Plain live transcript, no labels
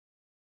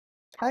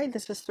Hi,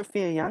 this is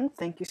Sophia Young.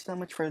 Thank you so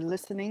much for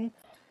listening.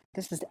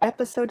 This is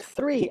episode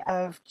 3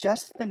 of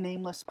Just the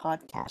Nameless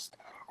podcast.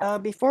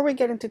 Before we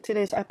get into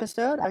today's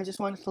episode, I just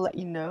wanted to let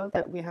you know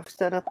that we have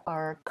set up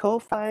our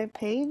Ko-Fi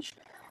page.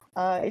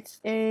 Uh, it's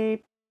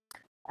a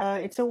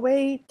it's a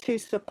way to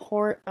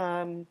support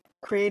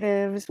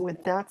creatives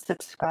without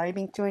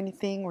subscribing to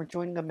anything or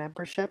joining a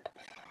membership.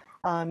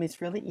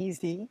 It's really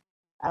easy.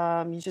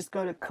 You just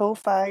go to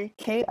Ko-Fi,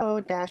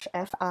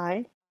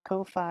 Ko-Fi,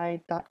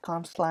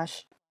 ko-fi.com/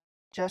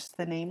 just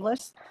the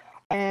nameless.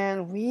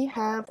 And we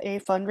have a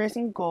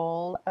fundraising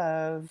goal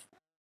of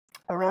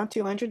around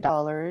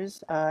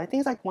 $200. I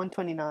think it's like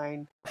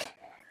 129.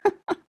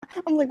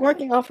 I'm like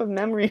working off of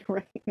memory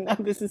right now.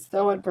 This is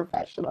so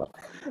unprofessional.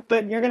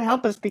 But you're going to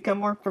help us become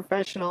more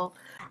professional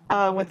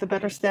with the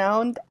better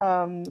sound,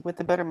 with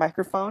the better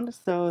microphone.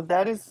 So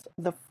that is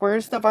the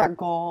first of our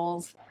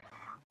goals.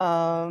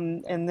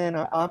 And then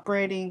our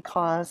operating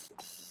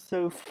costs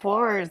so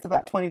far is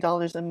about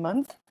 $20 a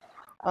month.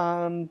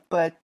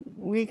 But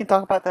we can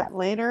talk about that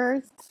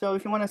later. So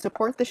if you want to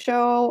support the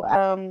show,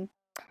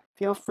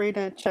 feel free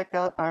to check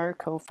out our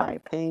Ko-Fi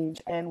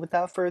page. And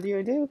without further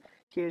ado,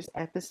 here's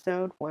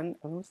episode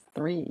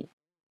 103.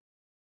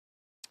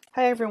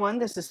 Hi everyone,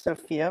 this is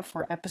Sophia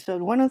for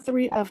episode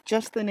 103 of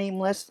Just the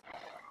Nameless.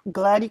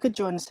 Glad you could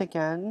join us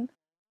again.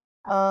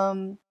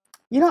 Um,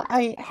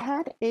 I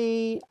had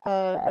a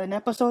an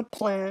episode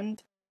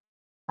planned,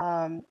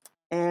 um,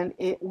 and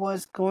it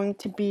was going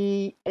to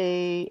be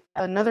a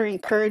another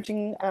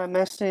encouraging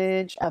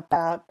message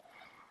about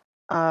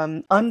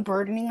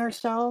unburdening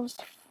ourselves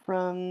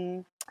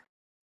from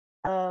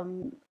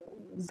um,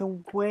 the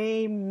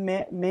way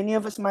many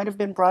of us might have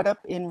been brought up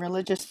in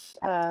religious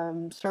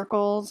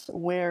circles,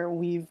 where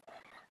we've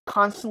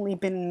constantly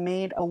been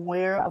made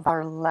aware of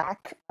our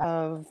lack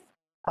of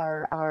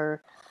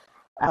our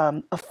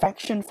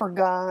affection for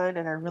God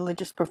and our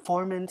religious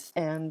performance,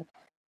 and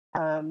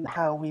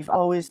how we've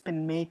always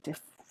been made to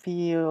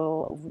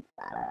feel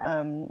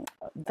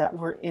that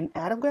we're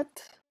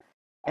inadequate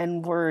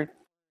and we're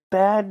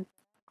bad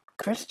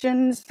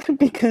Christians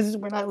because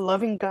we're not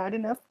loving God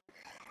enough.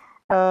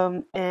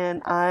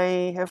 And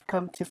I have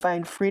come to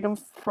find freedom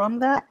from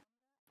that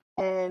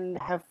and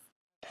have,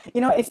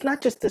 it's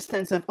not just the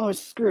sense of, oh,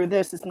 screw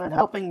this, it's not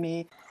helping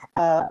me.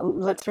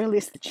 Let's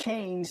release the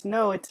chains.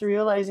 No, it's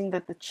realizing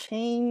that the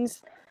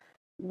chains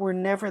were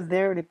never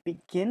there to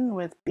begin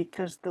with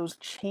because those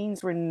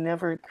chains were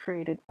never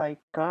created by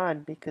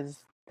God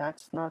because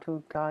that's not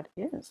who God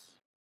is.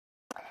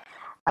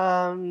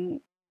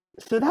 Um,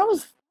 so that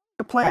was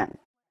the plan.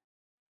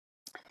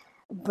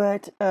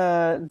 But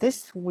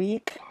this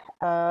week,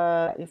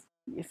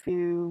 if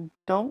you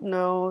don't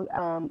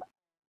know,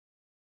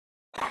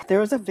 there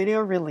was a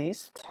video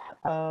released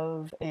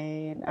of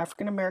an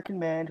African American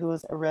man who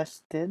was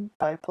arrested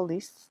by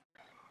police,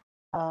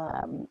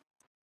 um,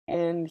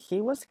 and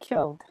he was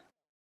killed.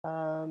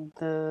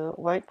 The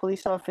white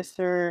police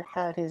officer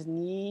had his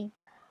knee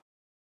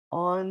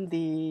on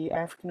the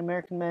African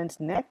American man's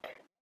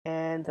neck,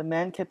 and the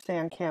man kept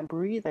saying, "I can't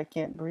breathe, I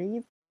can't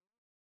breathe."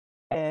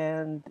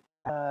 And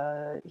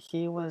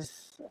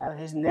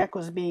his neck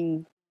was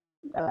being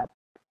uh,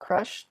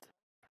 crushed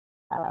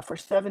for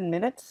 7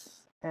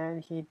 minutes,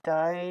 and he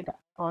died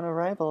on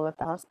arrival at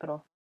the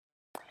hospital.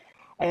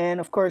 And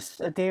of course,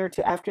 a day or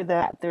two after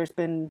that, there's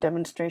been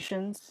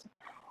demonstrations,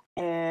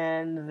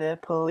 and the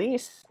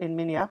police in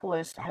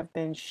Minneapolis have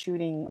been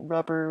shooting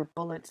rubber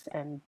bullets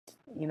and,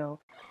 you know,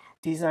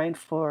 designed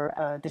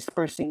for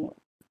dispersing.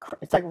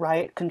 It's like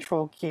riot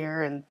control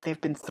gear, and they've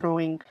been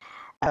throwing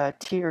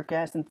tear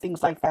gas and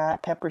things like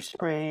that, pepper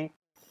spray,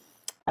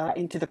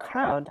 into the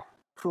crowd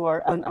who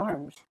are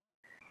unarmed.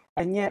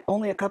 And yet,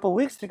 only a couple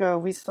weeks ago,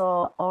 we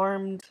saw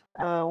armed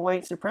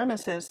white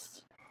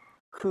supremacists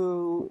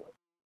who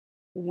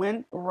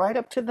went right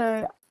up to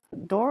the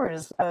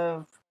doors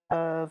of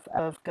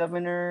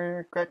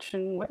Governor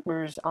Gretchen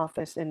Whitmer's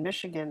office in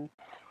Michigan,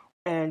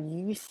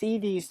 and you see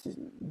these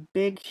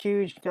big,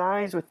 huge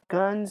guys with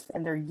guns,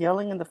 and they're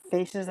yelling in the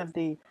faces of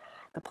the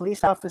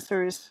police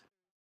officers.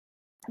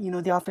 You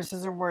know, the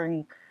officers are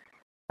wearing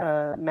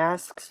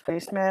masks,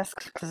 face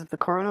masks, because of the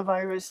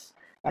coronavirus,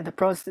 and the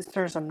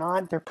protesters are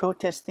not. They're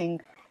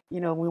protesting,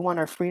 we want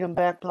our freedom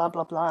back, blah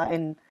blah blah,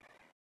 and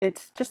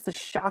it's just a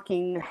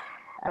shocking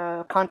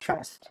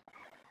contrast.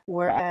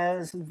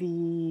 Whereas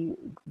the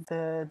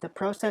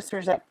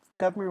protesters at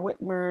Governor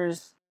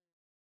Whitmer's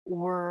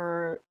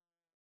were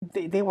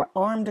they were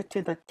armed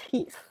to the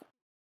teeth,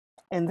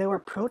 and they were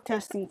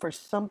protesting for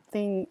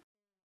something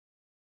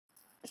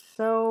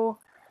so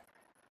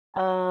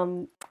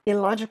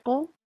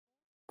illogical.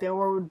 They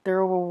were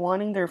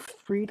wanting their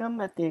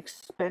freedom at the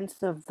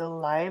expense of the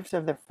lives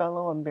of their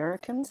fellow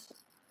Americans.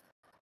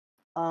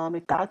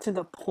 It got to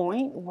the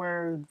point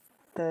where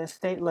the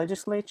state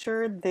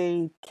legislature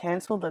they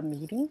canceled a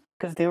meeting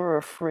because they were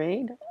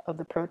afraid of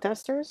the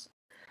protesters.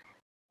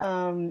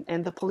 And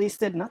the police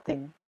did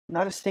nothing,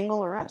 not a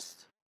single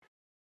arrest.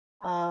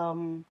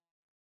 Um,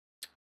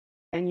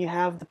 and you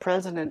have the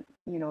president,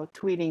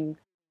 tweeting,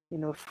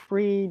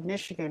 free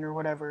Michigan or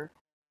whatever.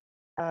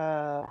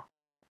 Uh,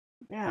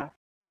 yeah,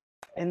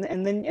 and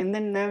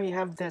then now you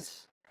have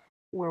this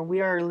where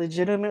we are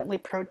legitimately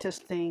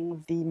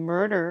protesting the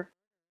murder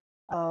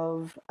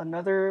of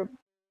another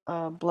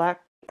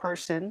black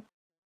person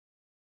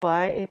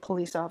by a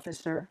police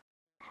officer.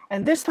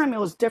 And this time it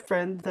was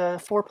different.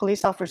 The four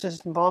police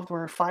officers involved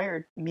were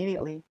fired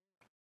immediately,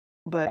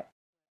 but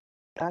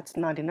that's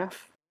not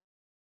enough.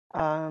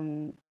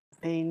 Um,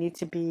 they need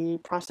to be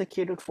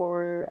prosecuted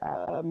for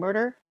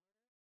murder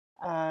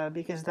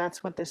because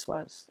that's what this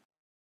was.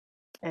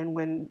 And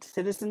when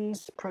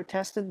citizens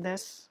protested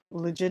this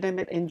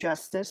legitimate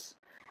injustice,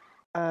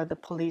 the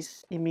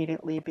police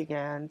immediately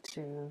began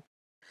to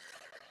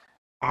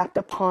act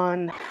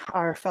upon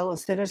our fellow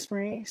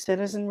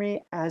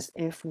citizenry as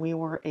if we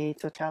were a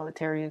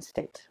totalitarian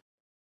state.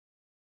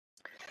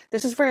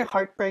 This is very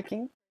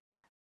heartbreaking.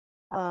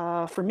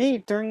 For me,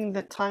 during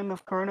the time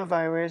of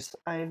coronavirus,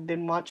 I've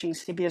been watching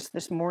CBS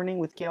This Morning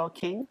with Gayle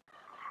King.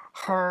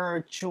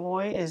 Her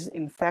joy is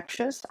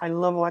infectious. I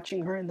love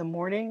watching her in the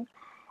morning.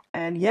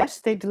 And yes,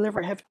 they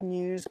deliver heavy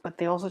news, but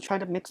they also try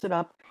to mix it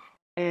up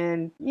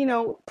and,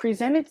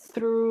 present it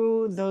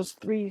through those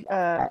three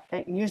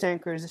news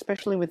anchors,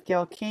 especially with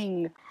Gayle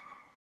King.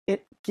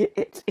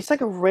 It's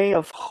like a ray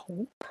of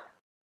hope,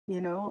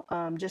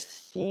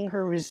 just seeing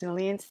her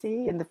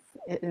resiliency in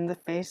the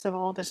face of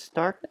all this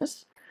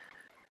darkness.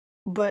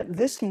 But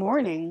this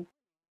morning,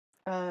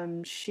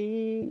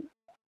 she,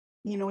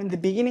 in the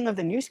beginning of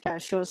the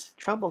newscast, she was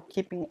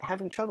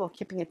having trouble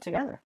keeping it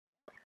together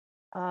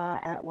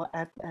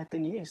at the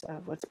news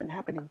of what's been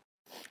happening,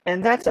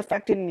 and that's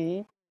affected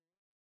me.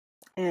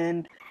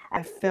 And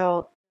I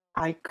felt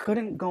I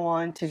couldn't go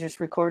on to just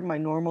record my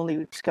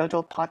normally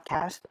scheduled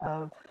podcast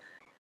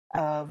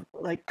of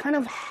like kind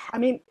of, I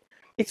mean,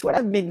 it's what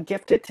I've been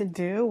gifted to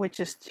do, which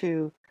is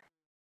to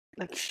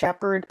like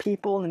shepherd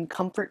people and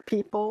comfort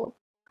people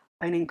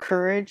and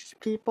encourage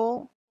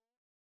people.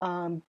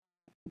 Um,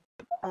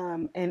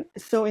 and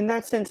so in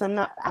that sense, I'm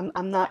not,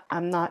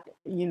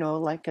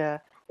 like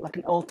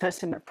an Old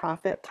Testament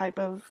prophet type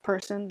of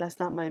person. That's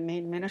not my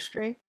main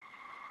ministry.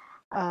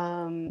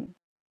 Um,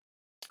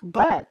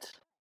 but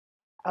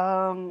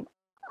um,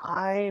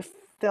 I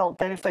felt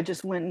that if I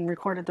just went and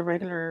recorded the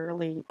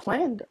regularly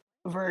planned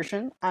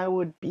version, I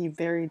would be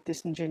very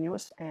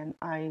disingenuous and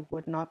I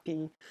would not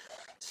be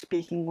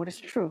speaking what is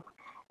true.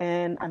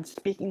 And I'm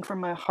speaking from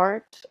my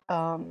heart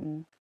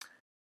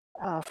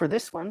for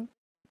this one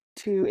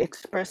to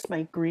express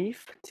my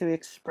grief, to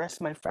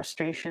express my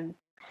frustration.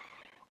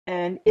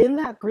 And in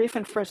that grief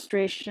and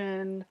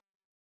frustration,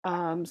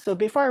 so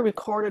before I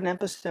record an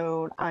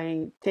episode,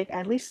 I take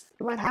at least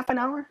about a half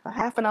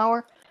an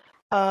hour,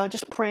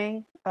 just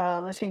praying,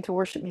 listening to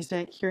worship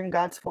music, hearing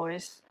God's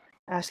voice,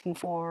 asking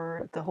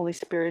for the Holy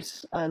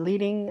Spirit's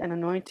leading and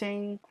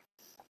anointing.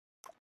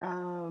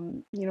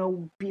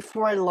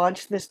 Before I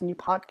launch this new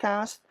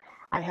podcast,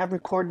 I have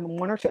recorded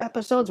one or two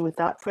episodes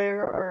without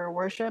prayer or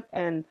worship,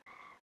 and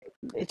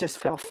it just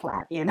fell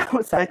flat,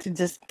 so I had to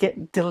just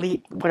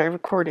delete what I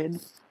recorded.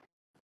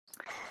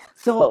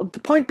 So the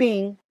point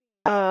being,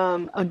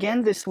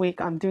 again this week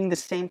I'm doing the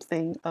same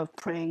thing of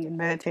praying and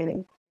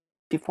meditating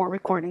before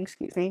recording,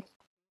 excuse me.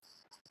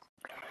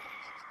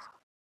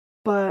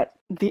 But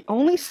the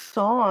only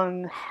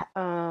song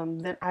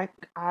that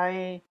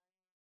I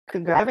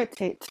could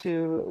gravitate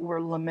to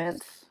were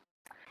laments.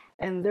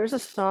 And there's a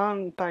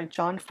song by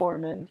John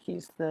Foreman.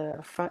 He's the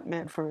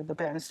frontman for the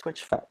band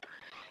Switchfoot.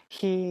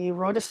 He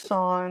wrote a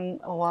song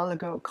a while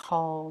ago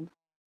called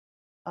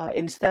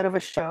Instead of a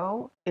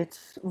Show.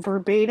 It's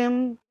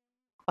verbatim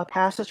a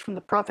passage from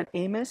the prophet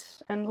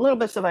Amos and little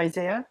bits of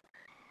Isaiah,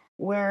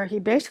 where he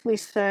basically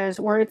says,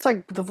 where it's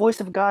like the voice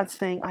of God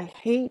saying, I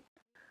hate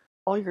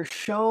all your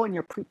show and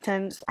your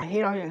pretense. I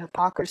hate all your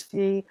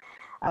hypocrisy.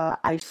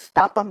 I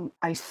stop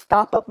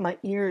up my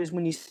ears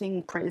when you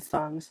sing praise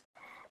songs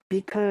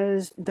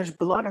because there's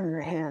blood on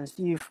your hands.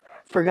 You've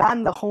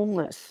forgotten the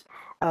homeless.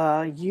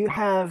 You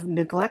have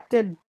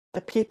neglected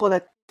the people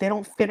that they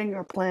don't fit in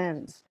your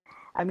plans.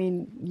 I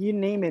mean, you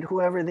name it,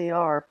 whoever they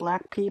are,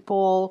 black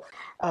people,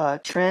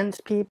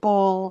 trans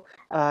people,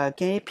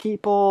 gay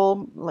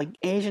people, like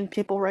Asian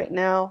people right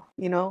now,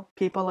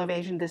 people of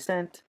Asian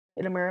descent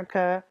in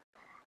America.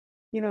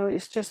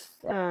 It's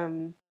just,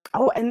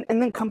 oh, and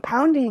then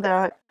compounding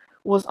that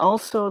was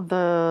also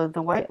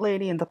the white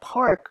lady in the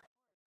park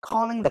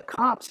calling the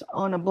cops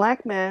on a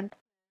black man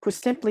who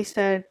simply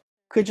said,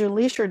 "Could you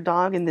leash your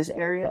dog in this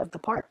area of the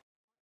park?"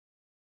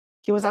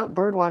 He was out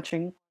bird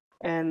watching,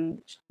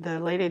 and the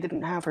lady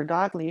didn't have her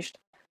dog leashed,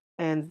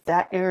 and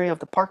that area of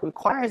the park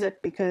requires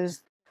it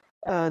because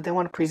they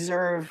want to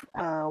preserve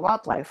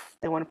wildlife.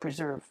 They want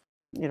to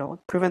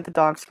prevent the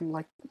dogs from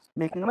like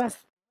making a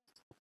mess.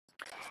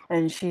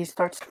 And she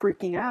starts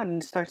freaking out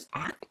and starts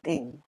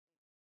acting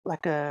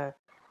like a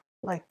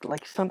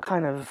like some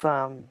kind of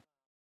kind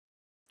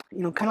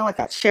of like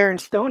that Sharon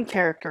Stone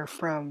character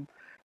from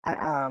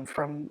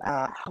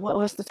what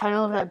was the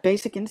title of that,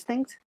 Basic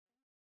Instinct?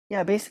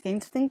 Yeah, Basic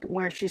Instinct,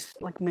 where she's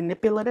like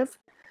manipulative.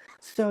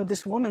 So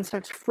this woman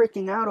starts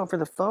freaking out over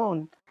the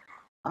phone,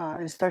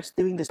 and starts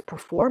doing this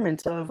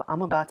performance of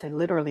I'm about to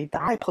literally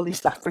die,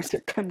 police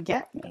officer, come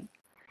get me.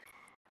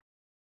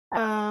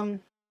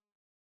 Um,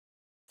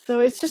 so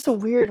it's just a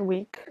weird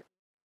week.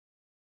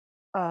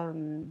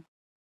 Um,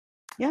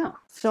 yeah.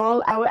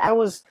 So I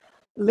was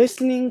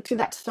listening to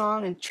that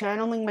song and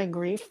channeling my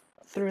grief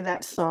through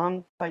that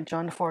song by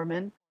John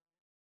Foreman.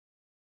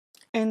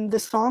 And the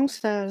song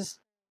says,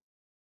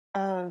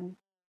 um,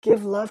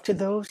 give love to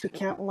those who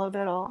can't love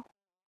at all.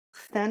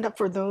 Stand up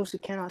for those who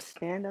cannot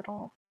stand at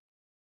all.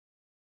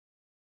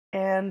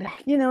 And,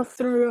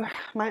 through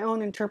my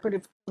own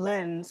interpretive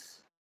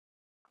lens,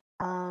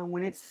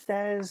 when it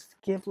says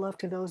give love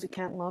to those who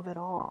can't love at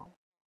all,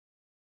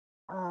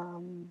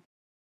 um,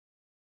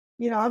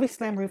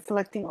 obviously I'm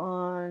reflecting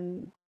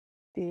on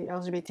the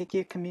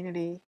LGBTQ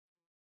community,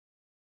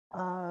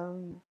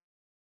 um,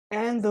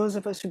 and those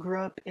of us who grew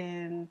up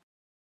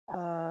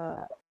uh,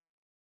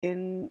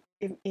 in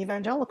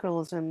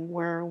evangelicalism,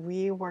 where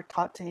we were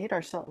taught to hate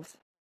ourselves,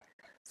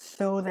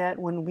 so that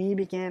when we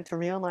began to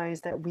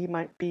realize that we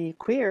might be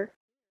queer,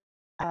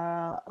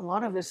 a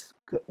lot of us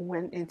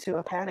went into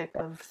a panic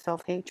of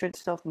self-hatred,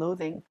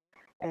 self-loathing,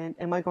 and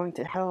am I going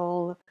to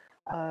hell?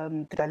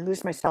 Did I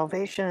lose my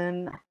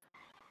salvation?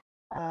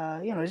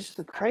 It's just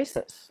a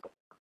crisis.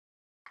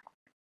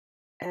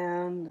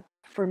 And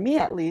for me,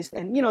 at least,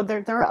 and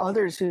there are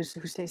others who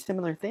say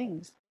similar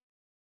things,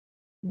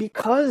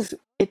 because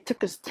it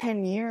took us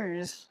 10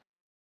 years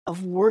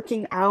of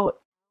working out,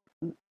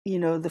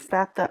 the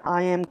fact that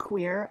I am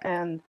queer,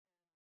 and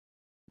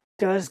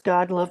does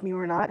God love me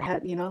or not?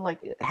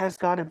 Has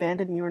God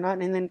abandoned me or not?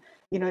 And then,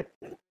 you know,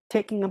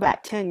 taking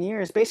about 10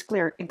 years, basically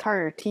our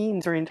entire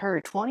teens or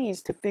entire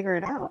 20s to figure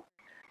it out.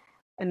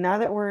 And now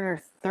that we're in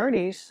our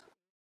 30s,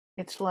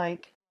 it's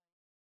like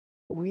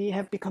we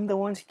have become the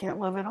ones who can't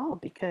love at all,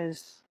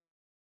 because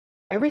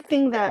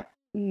everything that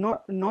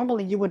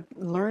normally you would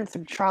learn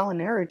through trial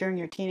and error during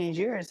your teenage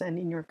years and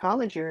in your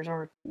college years,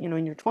 or,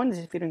 in your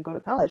 20s if you didn't go to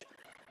college,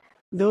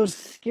 those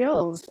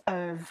skills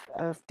of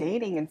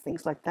dating and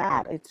things like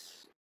that,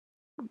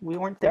 we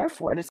weren't there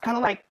for it. It's kind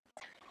of like,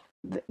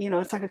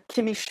 it's like a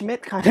Kimmy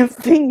Schmidt kind of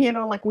thing,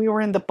 like we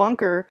were in the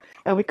bunker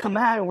and we come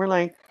out and we're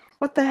like,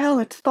 what the hell?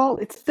 It's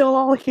still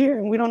all here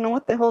and we don't know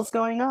what the hell's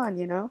going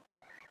on.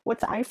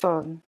 What's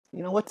iPhone?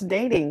 What's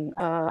dating?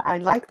 I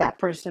like that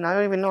person. I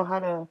don't even know how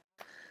to,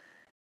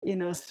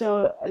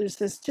 so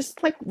it's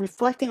just like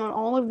reflecting on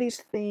all of these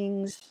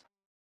things.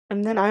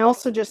 And then I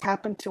also just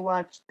happened to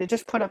watch, they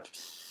just put up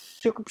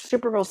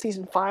Supergirl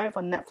season 5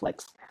 on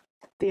Netflix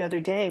the other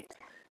day.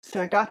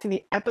 So I got to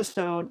the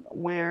episode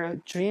where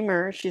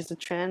Dreamer, she's a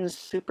trans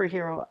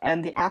superhero,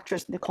 and the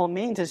actress Nicole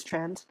Maines is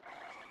trans.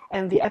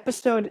 And the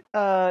episode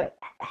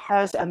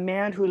has a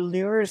man who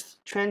lures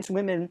trans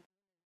women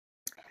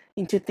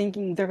into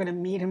thinking they're going to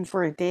meet him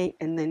for a date,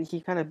 and then he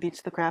kind of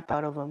beats the crap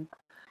out of them.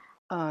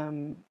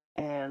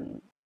 And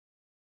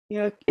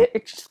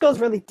it just goes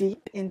really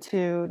deep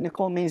into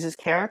Nicole Maines'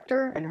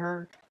 character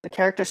and the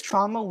character's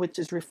trauma, which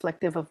is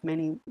reflective of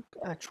many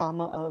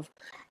trauma of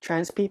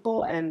trans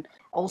people, and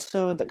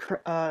also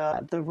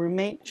the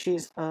roommate.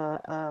 She's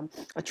a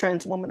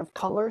trans woman of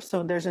color,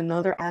 so there's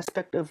another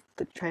aspect of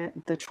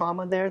the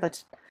trauma there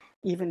that's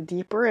even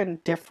deeper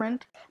and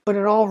different. But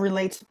it all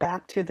relates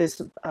back to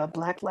this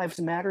Black Lives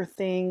Matter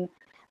thing,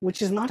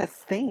 which is not a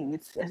thing.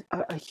 It's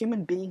a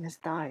human being has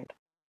died,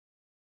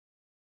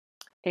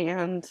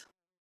 and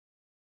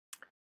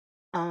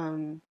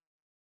um,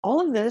 all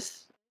of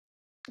this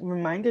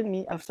reminded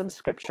me of some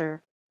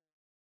scripture,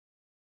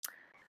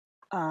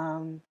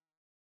 um,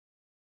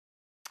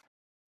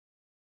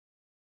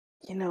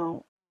 you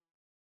know,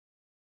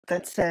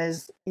 that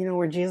says,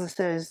 where Jesus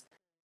says,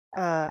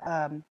 uh,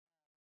 um,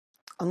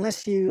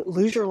 unless you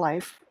lose your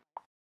life,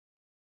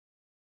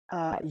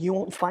 you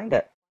won't find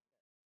it.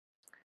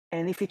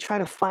 And if you try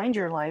to find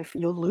your life,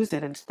 you'll lose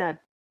it instead.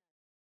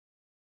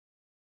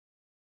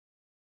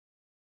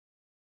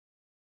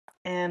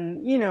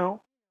 And,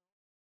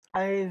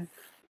 I've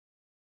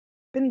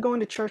been going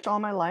to church all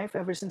my life,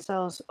 ever since I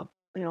was,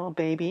 a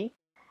baby.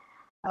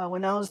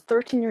 When I was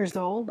 13 years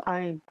old,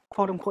 I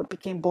quote unquote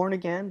became born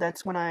again.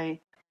 That's when I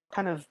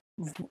kind of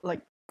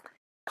like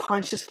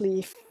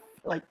consciously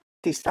like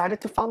decided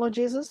to follow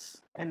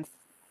Jesus, and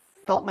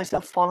felt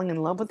myself falling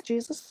in love with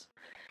Jesus,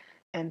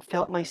 and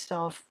felt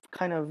myself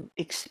kind of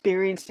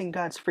experiencing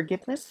God's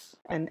forgiveness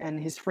and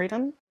his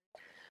freedom.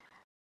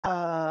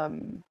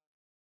 Um,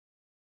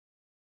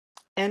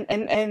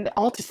 and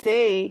all to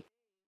say,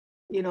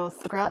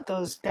 throughout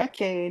those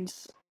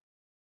decades,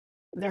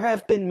 there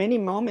have been many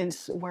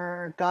moments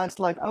where God's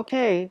like,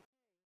 okay,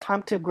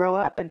 time to grow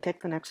up and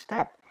take the next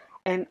step.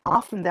 And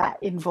often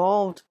that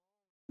involved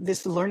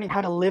this learning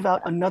how to live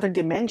out another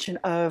dimension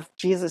of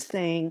Jesus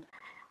saying,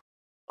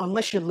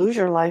 unless you lose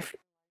your life,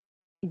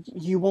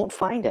 you won't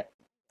find it.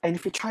 And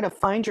if you try to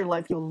find your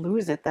life, you'll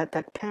lose it.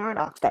 That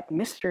paradox, that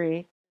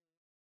mystery.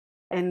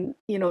 And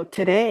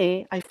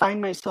today I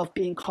find myself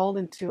being called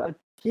into a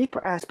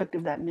deeper aspect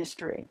of that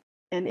mystery.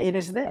 And it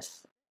is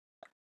this.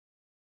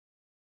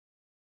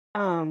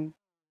 Um,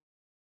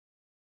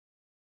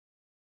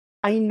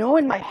 I know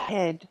in my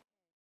head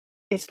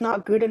it's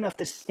not good enough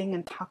to sing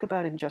and talk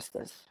about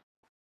injustice.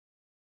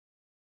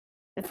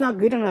 It's not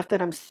good enough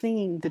that I'm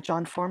singing the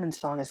John Foreman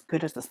song, as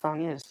good as the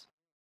song is.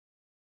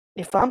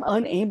 If I'm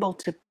unable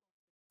to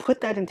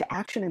put that into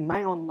action in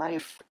my own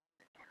life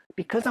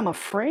because I'm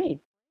afraid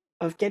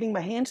of getting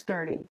my hands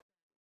dirty,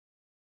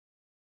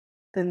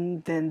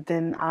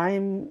 then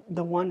I'm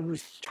the one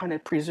who's trying to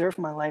preserve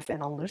my life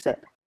and I'll lose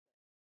it.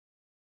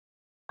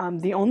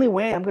 The only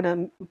way I'm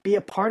gonna be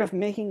a part of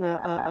making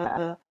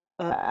a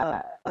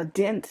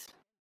dent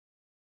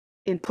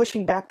in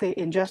pushing back the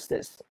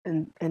injustice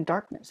and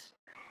darkness.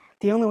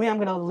 The only way I'm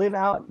gonna live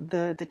out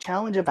the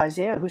challenge of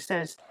Isaiah, who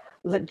says,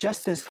 "Let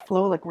justice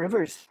flow like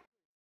rivers,"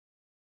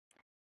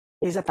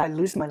 is if I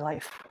lose my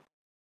life.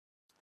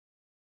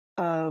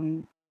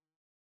 Um,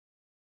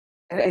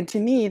 and to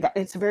me, that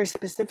it's very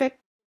specific.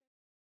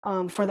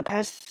 For the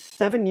past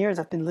 7 years,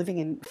 I've been living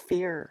in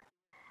fear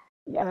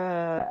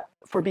uh,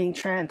 for being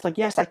trans. Like,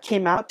 yes, I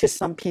came out to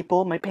some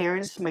people, my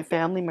parents, my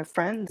family, my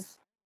friends,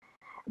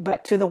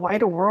 but to the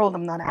wider world,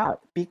 I'm not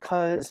out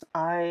because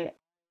I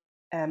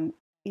am,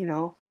 you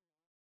know,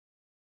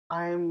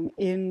 I'm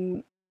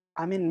in,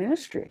 I'm in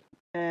ministry,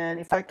 and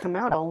if I come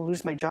out, I'll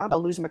lose my job,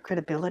 I'll lose my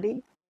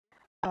credibility,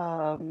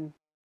 um,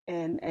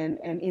 and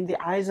in the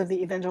eyes of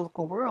the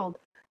evangelical world,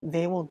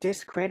 they will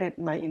discredit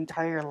my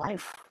entire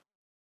life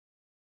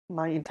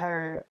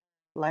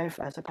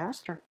as a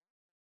pastor,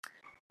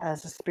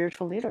 as a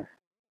spiritual leader,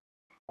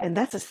 and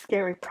that's a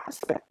scary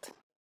prospect.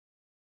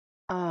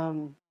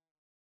 Um,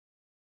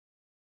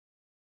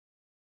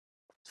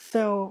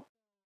 so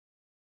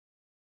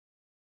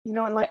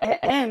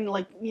and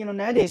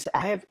nowadays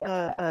I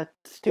have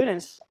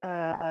students,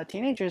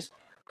 teenagers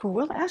who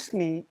will ask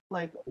me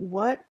like,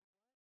 what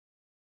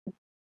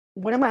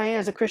am I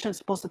as a Christian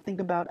supposed to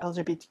think about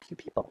LGBTQ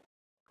people?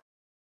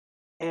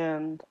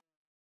 And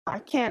I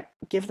can't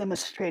give them a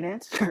straight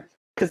answer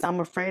because I'm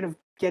afraid of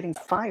getting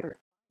fired,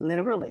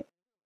 literally.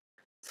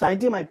 So I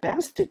do my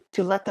best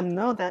to let them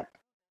know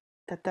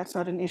that's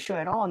not an issue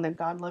at all and that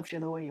God loves you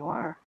the way you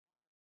are.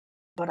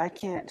 But I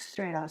can't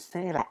straight out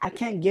say it. I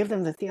can't give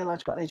them the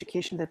theological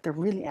education that they're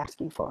really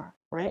asking for,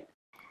 right?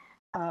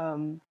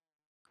 Um,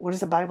 what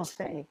does the Bible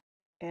say?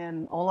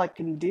 And all I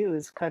can do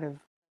is kind of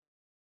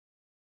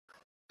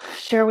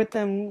share with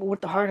them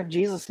what the heart of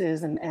Jesus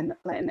is,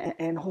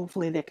 and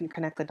hopefully they can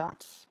connect the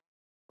dots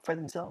for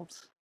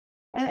themselves.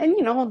 And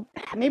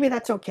maybe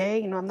that's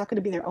okay. I'm not going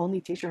to be their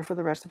only teacher for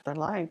the rest of their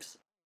lives.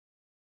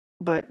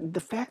 But the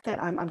fact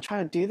that I'm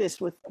trying to do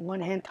this with one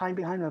hand tied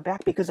behind my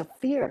back because of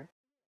fear,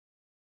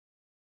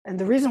 and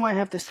the reason why I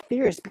have this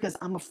fear is because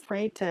I'm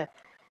afraid to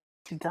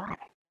die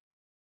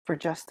for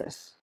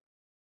justice.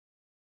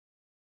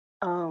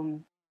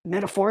 Um,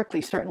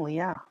 Metaphorically, certainly,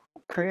 yeah.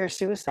 Career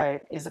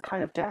suicide is a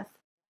kind of death,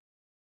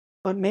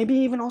 but maybe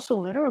even also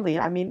literally.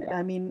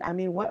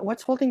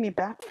 What's holding me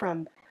back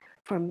from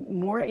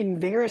more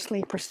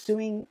invorously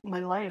pursuing my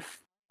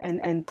life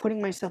and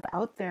putting myself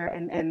out there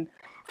and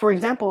for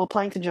example,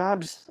 applying to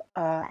jobs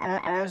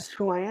as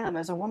who I am,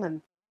 as a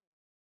woman,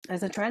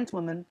 as a trans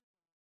woman.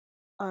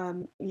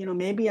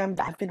 Maybe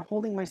I've been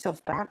holding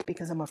myself back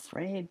because I'm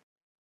afraid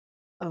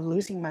of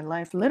losing my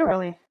life,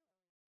 literally.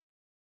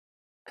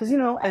 Because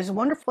as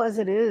wonderful as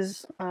it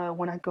is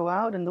when I go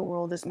out in the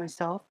world as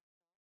myself,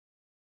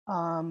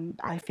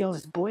 I feel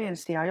this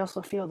buoyancy. I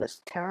also feel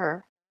this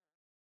terror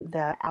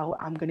that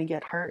I'm going to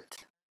get hurt.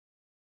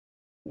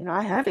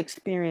 I have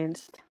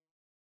experienced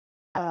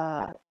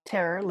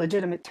terror,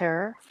 legitimate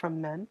terror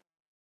from men.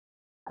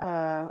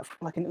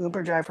 Like an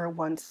Uber driver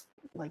once,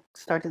 like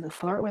started to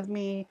flirt with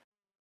me,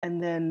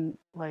 and then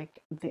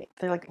like they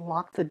like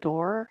locked the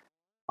door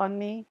on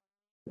me.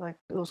 Like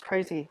it was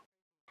crazy.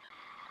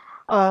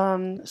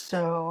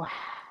 So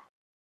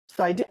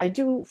I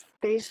do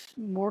face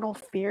mortal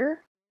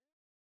fear.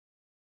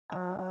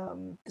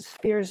 This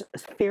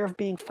fear of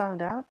being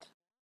found out.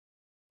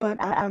 But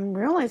I'm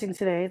realizing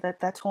today that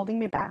that's holding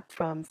me back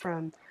from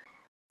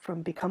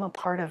become a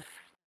part of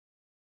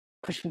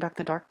pushing back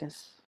the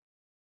darkness.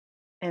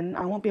 And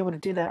I won't be able to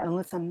do that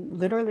unless I'm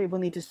literally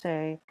willing to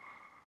say,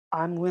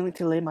 I'm willing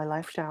to lay my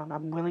life down.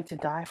 I'm willing to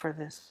die for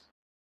this.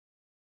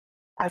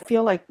 I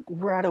feel like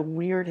we're at a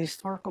weird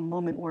historical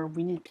moment where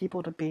we need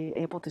people to be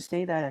able to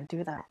say that and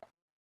do that.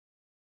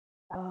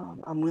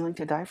 I'm willing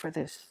to die for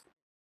this.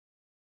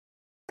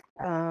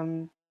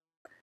 Um,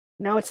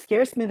 Now it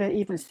scares me to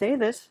even say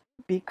this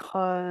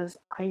because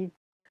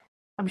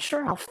I'm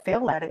sure I'll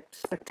fail at it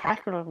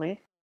spectacularly.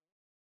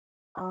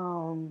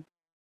 Um,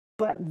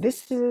 but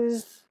this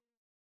is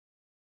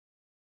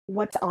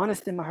what's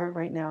honest in my heart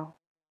right now.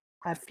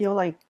 I feel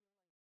like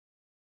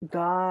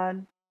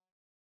God,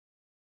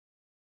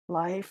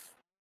 life,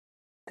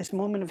 this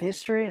moment of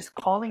history is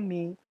calling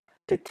me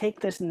to take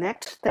this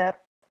next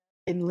step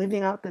in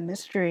living out the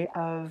mystery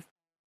of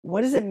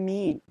what does it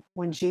mean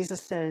when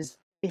Jesus says,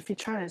 if you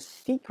try to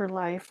seek your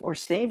life or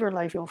save your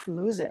life, you'll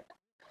lose it.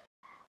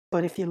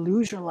 But if you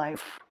lose your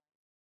life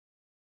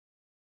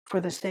for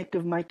the sake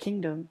of my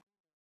kingdom,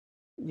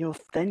 you'll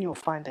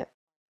find it.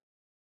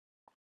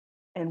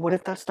 And what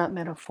if that's not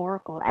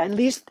metaphorical? At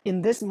least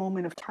in this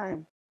moment of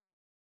time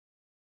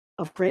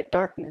of great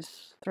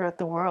darkness throughout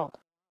the world.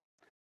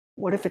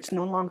 What if it's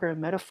no longer a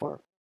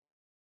metaphor?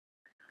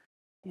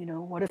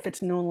 What if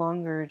it's no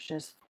longer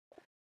just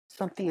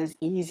something as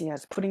easy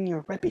as putting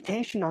your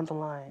reputation on the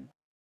line,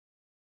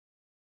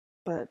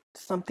 but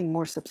something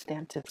more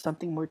substantive,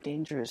 something more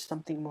dangerous,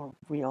 something more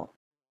real?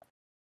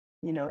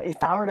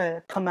 If I were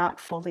to come out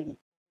fully,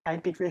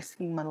 I'd be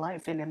risking my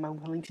life, and am I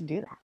willing to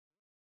do that?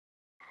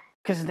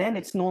 Because then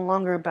it's no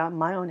longer about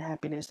my own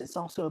happiness. It's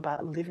also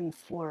about living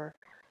for,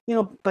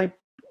 by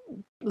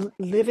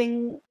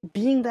living,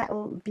 being that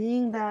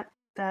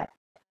that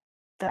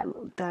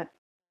that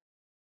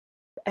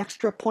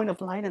extra point of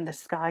light in the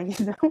sky.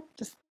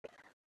 Just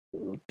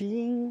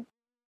being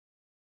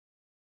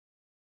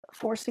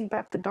forcing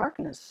back the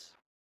darkness.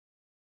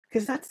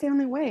 Because that's the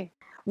only way.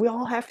 We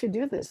all have to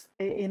do this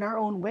in our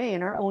own way,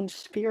 in our own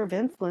sphere of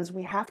influence.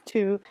 We have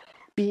to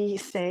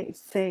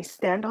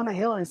stand on a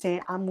hill and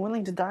say, I'm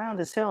willing to die on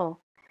this hill.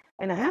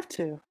 And I have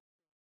to,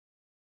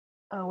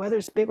 whether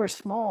it's big or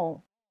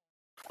small.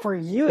 For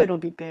you, it'll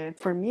be big.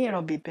 For me,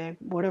 it'll be big.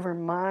 Whatever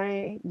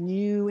my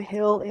new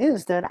hill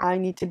is that I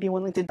need to be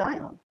willing to die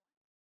on.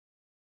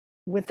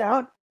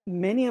 Without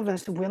many of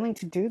us willing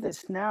to do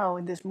this now,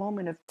 in this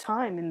moment of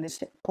time, in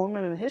this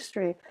moment of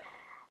history,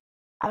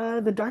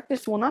 the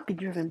darkness will not be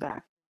driven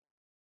back.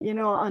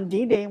 On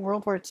D-Day in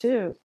World War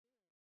II,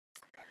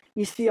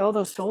 you see all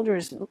those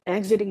soldiers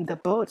exiting the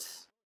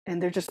boats,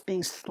 and they're just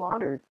being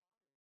slaughtered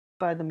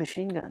by the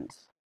machine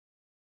guns.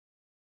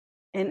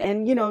 And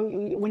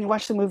when you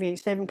watch the movie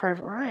Saving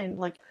Private Ryan,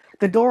 like,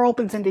 the door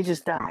opens and they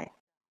just die.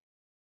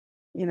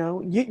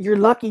 You're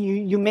lucky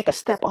you make a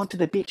step onto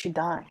the beach, you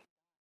die.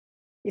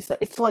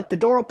 It's like the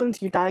door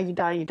opens, you die, you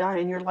die, you die,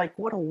 and you're like,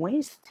 what a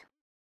waste.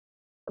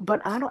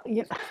 But I don't.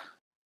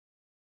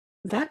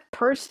 That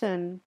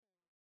person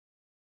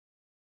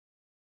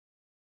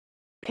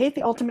paid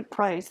the ultimate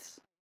price,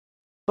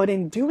 but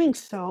in doing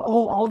so,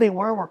 all they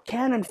were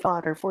cannon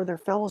fodder for their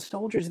fellow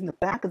soldiers in the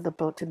back of the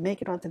boat to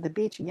make it onto the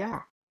beach.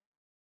 Yeah,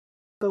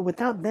 but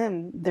without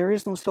them, there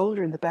is no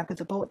soldier in the back of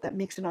the boat that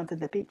makes it onto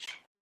the beach.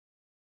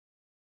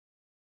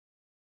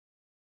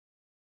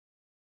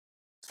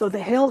 So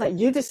the hill that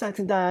you decide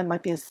to die on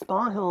might be a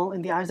small hill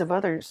in the eyes of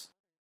others,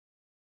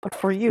 but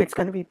for you, it's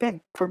going to be big.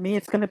 For me,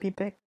 it's going to be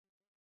big.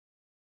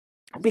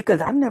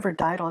 Because I've never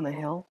died on a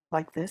hill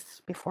like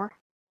this before.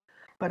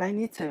 But I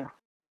need to.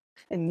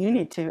 And you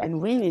need to.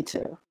 And we need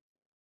to.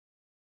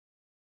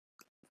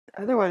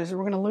 Otherwise,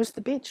 we're going to lose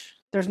the beach.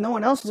 There's no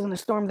one else who's going to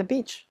storm the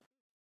beach.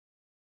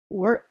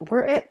 We're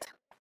it.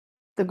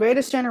 The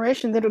greatest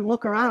generation didn't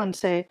look around and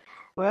say,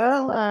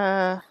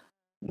 well,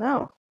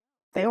 no.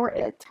 They were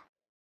it.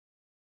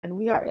 And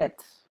we are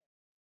it.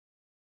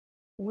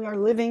 We are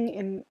living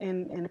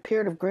in a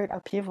period of great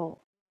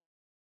upheaval.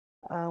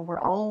 Where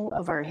all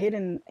of our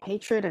hidden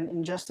hatred and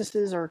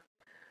injustices or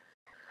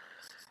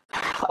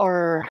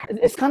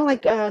it's kind of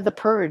like the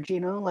purge,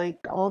 like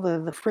all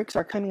the freaks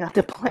are coming out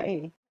to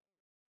play,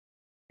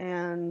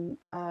 and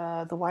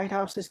the White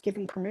House is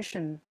giving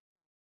permission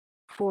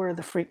for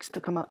the freaks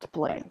to come out to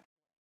play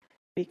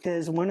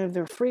because one of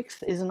their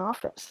freaks is in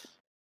office,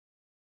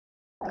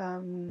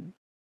 um,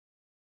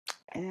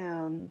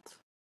 and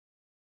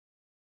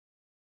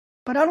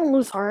but I don't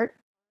lose heart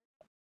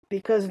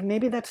because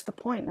maybe that's the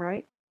point,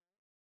 right?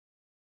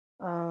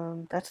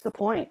 That's the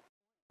point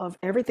of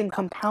everything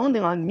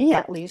compounding on me,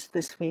 at least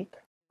this week,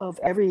 of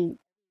every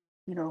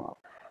you know,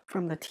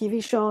 from the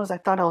TV shows I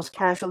thought I was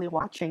casually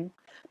watching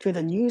to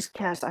the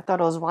newscast I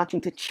thought I was watching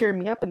to cheer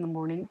me up in the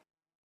morning.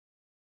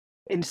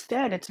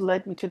 Instead, it's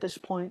led me to this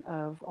point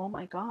of, oh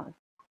my God,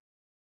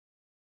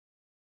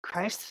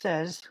 Christ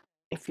says,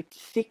 if you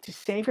seek to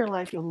save your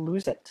life, you'll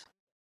lose it.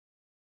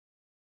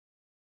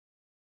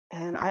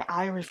 And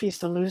I refuse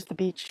to lose the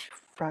beach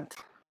front.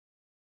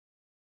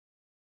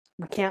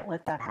 We can't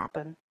let that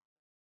happen.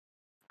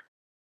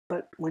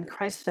 But when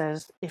Christ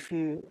says, if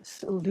you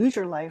lose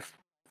your life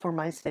for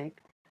my sake,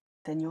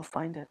 then you'll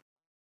find it.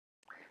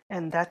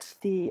 And that's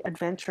the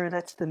adventure,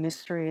 that's the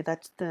mystery,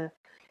 that's the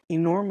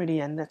enormity,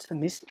 and that's the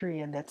mystery,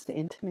 and that's the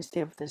intimacy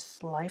of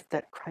this life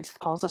that Christ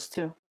calls us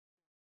to.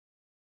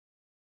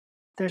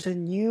 There's a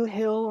new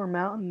hill or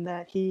mountain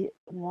that he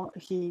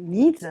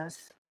needs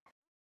us,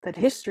 that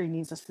history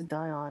needs us to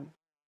die on.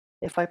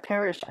 If I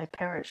perish, I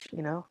perish,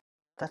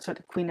 That's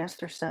what Queen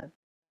Esther said.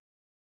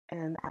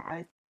 And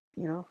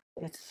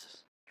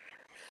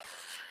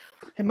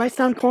it might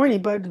sound corny,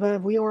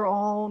 but we were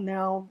all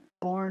now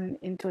born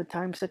into a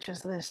time such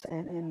as this,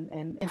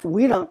 and if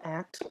we don't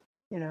act,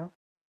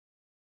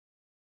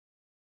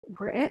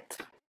 we're it.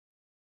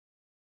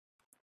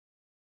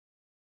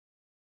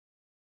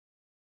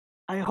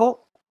 I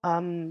hope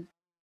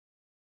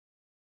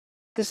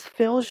this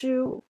fills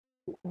you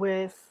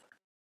with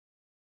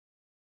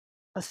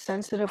a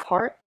sensitive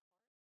heart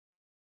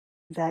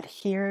that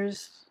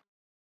hears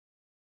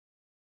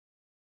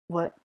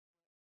what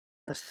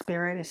the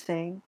Spirit is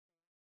saying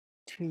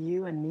to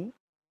you and me.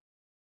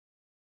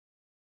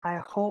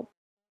 I hope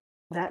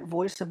that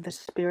voice of the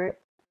Spirit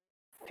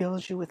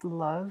fills you with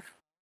love,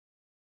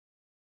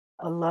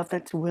 a love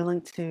that's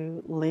willing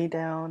to lay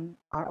down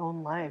our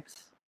own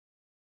lives,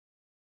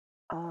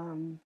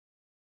 um,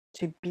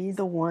 to be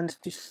the ones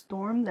to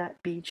storm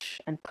that beach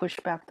and push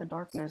back the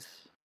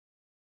darkness.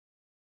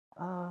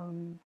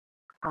 Um,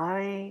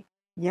 I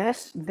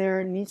Yes,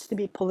 there needs to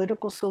be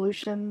political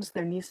solutions.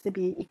 There needs to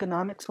be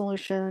economic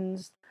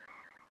solutions.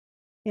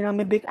 I'm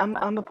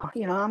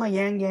a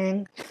Yang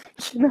Yang.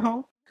 You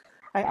know,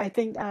 I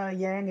think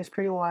Yang is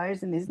pretty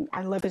wise, and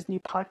I love his new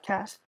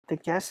podcast. The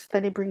guests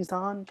that he brings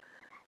on,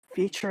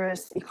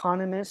 futurists,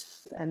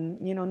 economists, and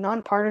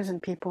nonpartisan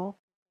people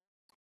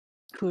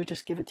who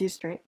just give it to you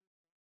straight.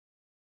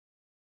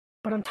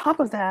 But on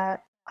top of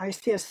that, I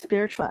see a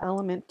spiritual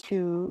element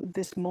to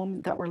this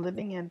moment that we're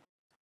living in,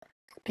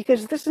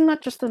 because this is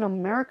not just an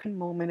American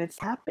moment. It's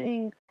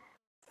happening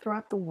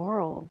throughout the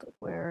world,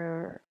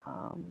 where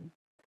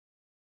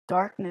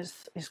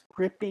darkness is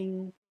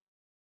gripping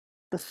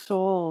the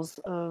souls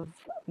of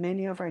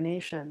many of our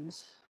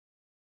nations.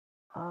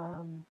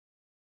 Um,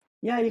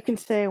 yeah, you can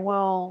say,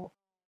 well,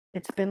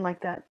 it's been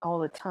like that all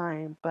the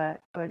time,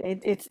 but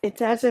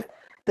it's as if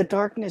the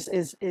darkness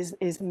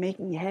is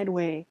making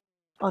headway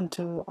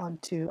onto.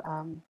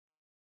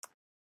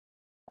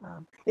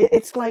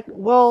 It's like,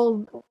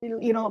 well,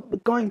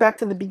 going back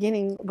to the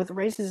beginning with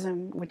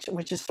racism,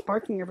 which is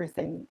sparking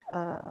everything,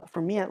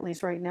 for me at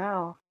least right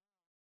now.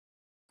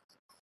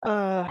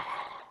 Uh,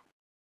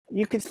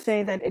 you could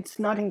say that it's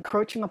not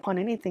encroaching upon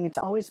anything. It's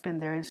always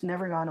been there. It's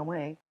never gone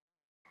away.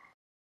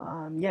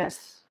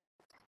 Yes,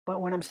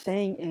 but what I'm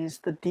saying is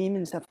the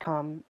demons have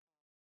come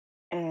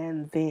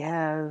and they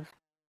have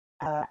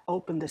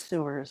opened the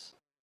sewers,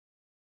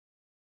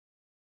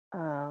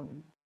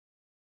 um,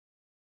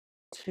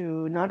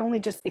 to not only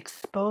just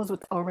expose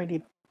what's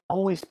already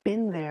always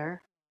been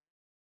there,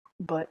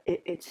 but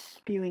it's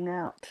spewing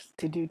out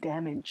to do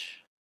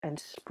damage and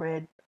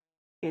spread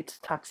its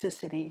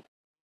toxicity.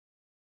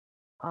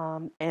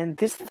 And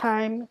this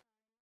time,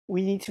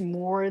 we need to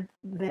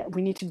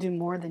do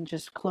more than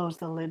just close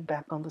the lid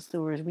back on the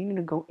sewers. We need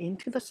to go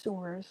into the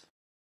sewers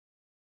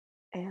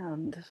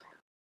and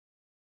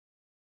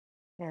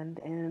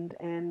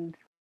and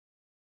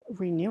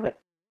renew it,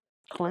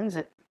 cleanse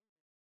it.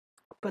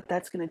 But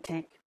that's going to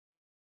take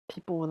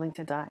people willing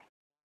to die.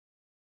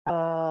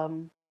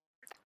 Um,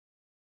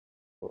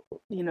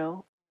 you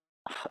know,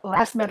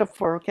 Last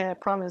metaphor, okay, I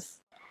promise.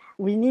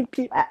 We need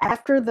people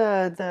after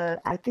the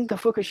I think the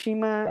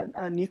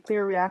Fukushima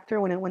nuclear reactor,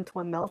 when it went to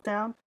a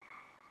meltdown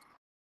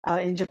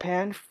in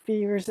Japan a few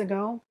years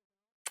ago,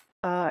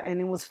 and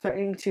it was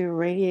starting to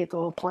radiate the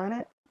whole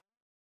planet.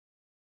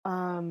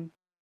 Um,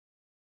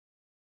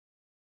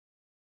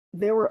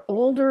 there were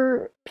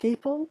older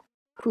people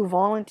who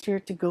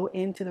volunteered to go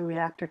into the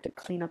reactor to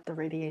clean up the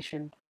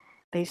radiation.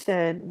 They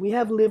said, "We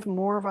have lived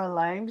more of our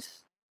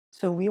lives,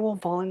 so we will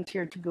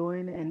volunteer to go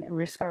in and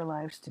risk our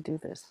lives to do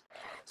this."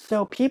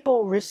 So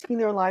people risking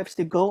their lives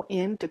to go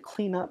in to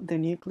clean up the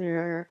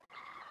nuclear,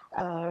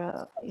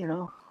 uh, you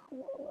know,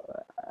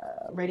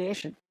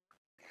 radiation.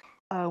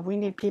 We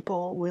need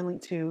people willing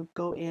to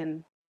go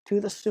in to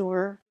the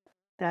sewer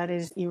that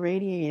is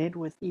irradiated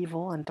with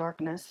evil and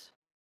darkness,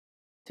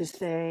 to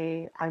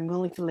say, I'm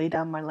willing to lay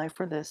down my life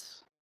for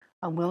this.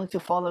 I'm willing to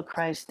follow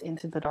Christ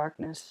into the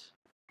darkness.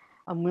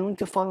 I'm willing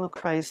to follow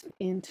Christ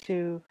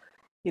onto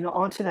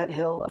that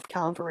hill of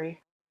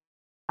Calvary,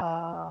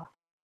 uh,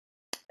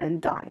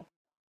 and die,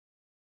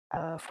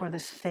 for the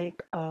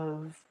sake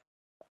of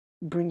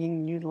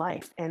bringing new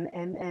life.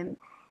 And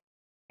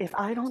if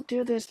I don't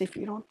do this, if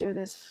you don't do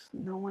this,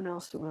 no one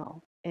else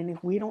will. And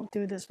if we don't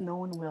do this, no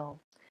one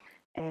will.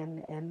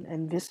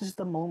 And this is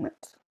the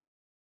moment.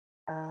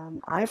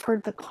 I've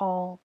heard the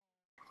call.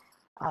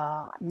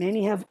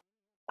 Many have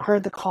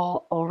heard the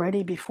call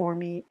already before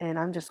me, and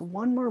I'm just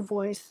one more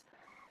voice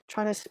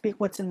trying to speak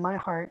what's in my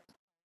heart.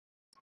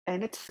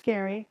 And it's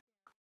scary,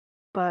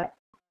 but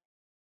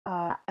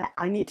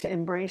I need to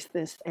embrace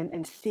this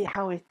and see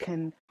how it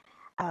can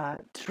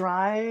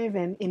drive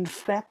and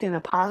infect in a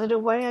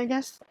positive way, I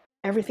guess,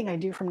 everything I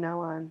do from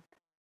now on.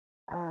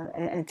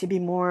 And to be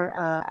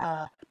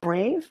more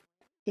brave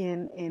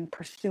in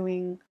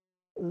pursuing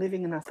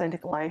living an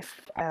authentic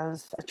life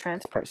as a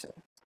trans person,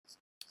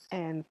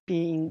 and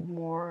being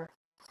more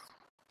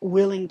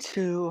willing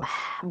to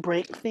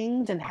break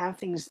things and have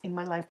things in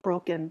my life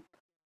broken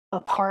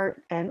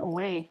apart and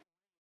away,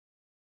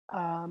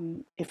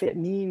 if it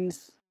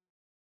means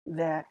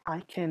that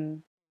I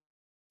can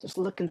just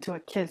look into a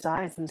kid's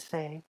eyes and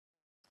say,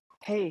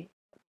 hey,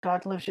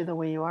 God loves you the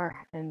way you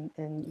are, and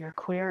you're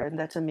queer, and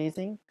that's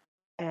amazing,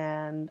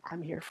 and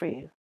I'm here for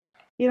you.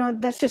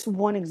 That's just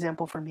one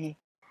example for me,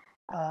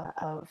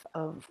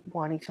 of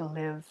wanting to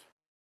live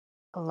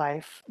a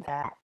life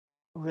that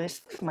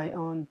risks my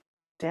own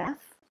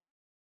death,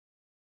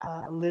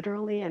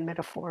 literally and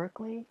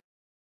metaphorically,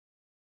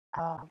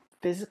 uh,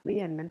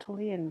 physically and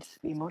mentally and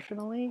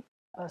emotionally,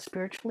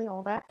 spiritually,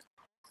 all that.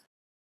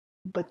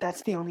 But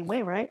that's the only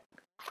way, right?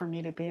 For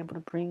me to be able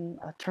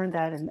to turn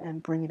that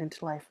and bring it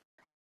into life.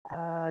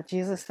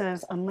 Jesus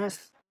says,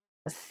 unless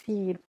a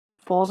seed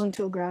falls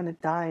into the ground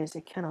and dies,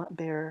 it cannot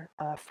bear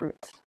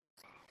fruit.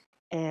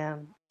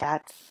 And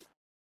that's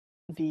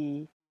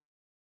the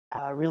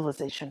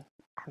realization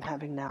I'm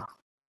having now.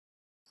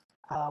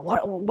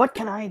 What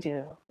can I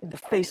do in the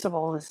face of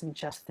all this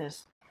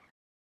injustice?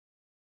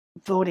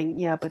 Voting,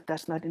 yeah, but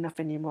that's not enough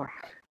anymore.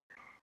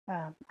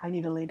 I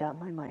need to lay down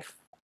my life.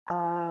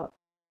 Uh,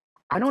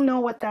 I don't know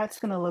what that's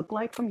gonna look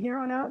like from here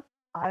on out.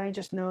 I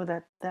just know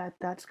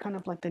that's kind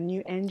of like the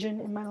new engine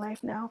in my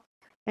life now.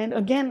 And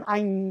again,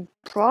 I'm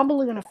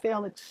probably gonna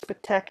fail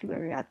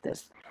spectacularly at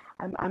this.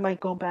 I might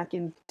go back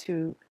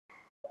into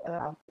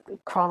uh,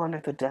 crawl under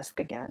the desk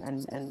again,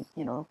 and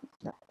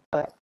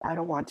but I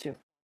don't want to.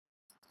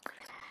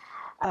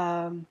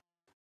 Um,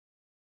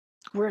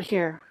 we're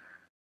here.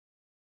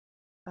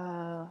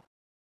 Uh,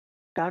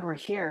 God, we're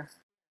here.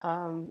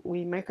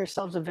 We make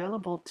ourselves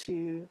available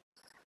to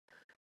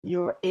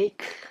your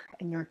ache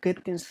and your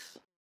goodness,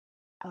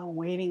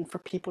 waiting for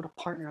people to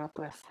partner up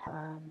with,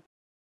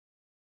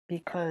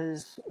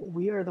 because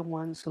we are the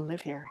ones who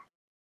live here.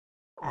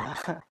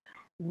 Uh,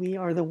 we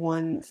are the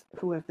ones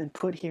who have been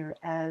put here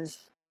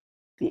as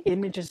the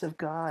images of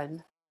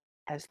God,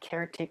 as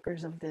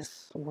caretakers of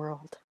this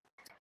world.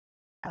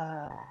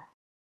 Uh,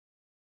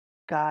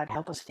 God,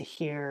 help us to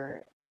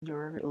hear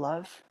your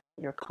love,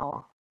 your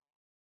call.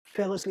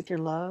 Fill us with your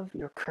love,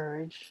 your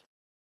courage,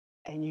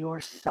 and your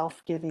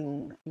self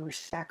giving, your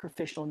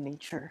sacrificial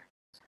nature.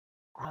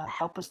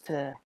 Help us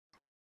to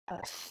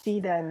see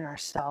that in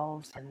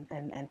ourselves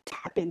and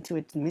tap into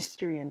its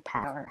mystery and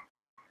power,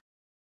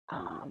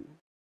 um,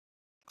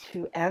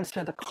 to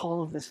answer the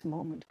call of this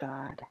moment,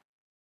 God,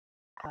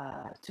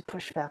 to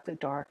push back the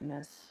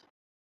darkness,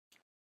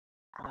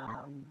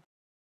 um,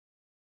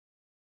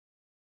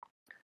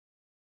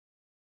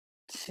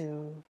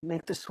 to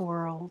make this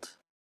world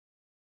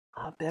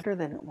better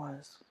than it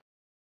was.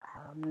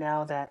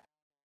 Now that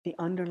the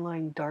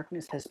underlying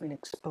darkness has been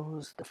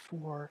exposed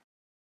for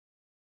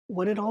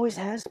what it always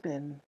has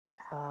been.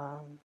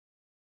 Um,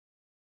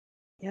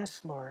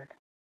 yes, Lord,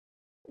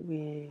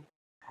 we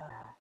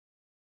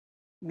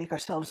make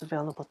ourselves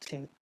available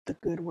to the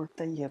good work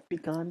that you have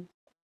begun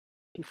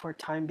before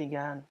time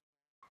began,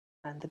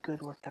 and the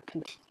good work that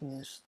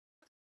continues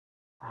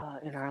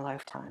in our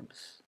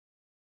lifetimes.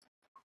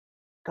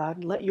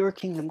 God, let your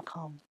kingdom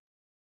come.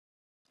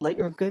 Let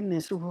your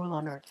goodness rule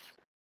on earth.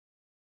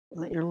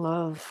 Let your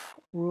love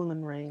rule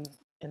and reign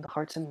in the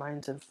hearts and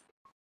minds of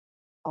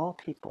all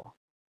people.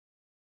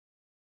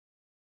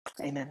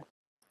 Amen.